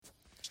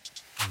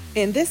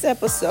In this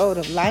episode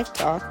of Life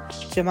Talk,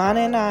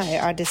 Jamana and I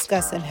are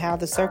discussing how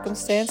the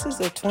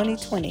circumstances of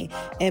 2020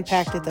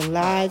 impacted the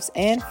lives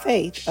and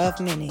faith of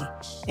many,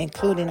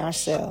 including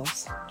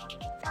ourselves.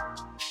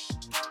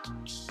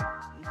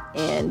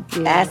 And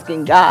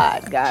asking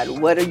God,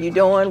 what are you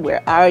doing?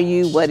 Where are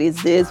you? What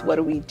is this? What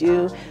do we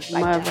do?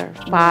 Like mother,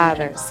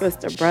 father,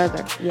 sister,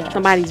 brother,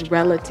 somebody's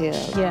relative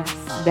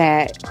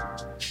that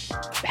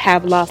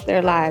have lost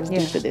their lives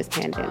due to this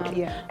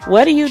pandemic.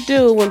 What do you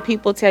do when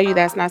people tell you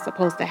that's not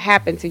supposed to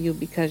happen to you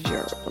because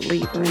you're a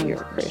believer and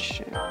you're a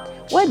Christian?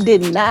 What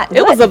did not?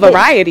 It was a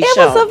variety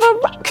show.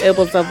 It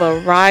was a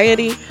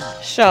variety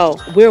show.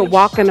 We're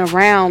walking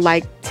around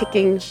like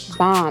ticking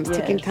bombs,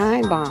 ticking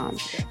time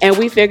bombs. And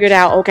we figured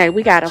out, okay,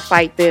 we got to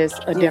fight this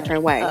a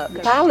different way.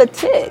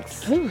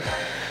 Politics.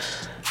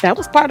 That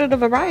was part of the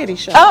variety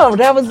show. Oh,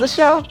 that was the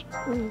show?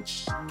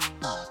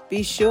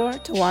 Be sure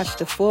to watch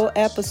the full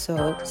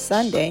episode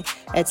Sunday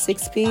at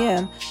 6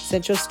 p.m.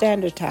 Central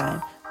Standard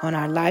Time on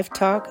our Life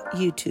Talk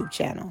YouTube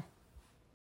channel.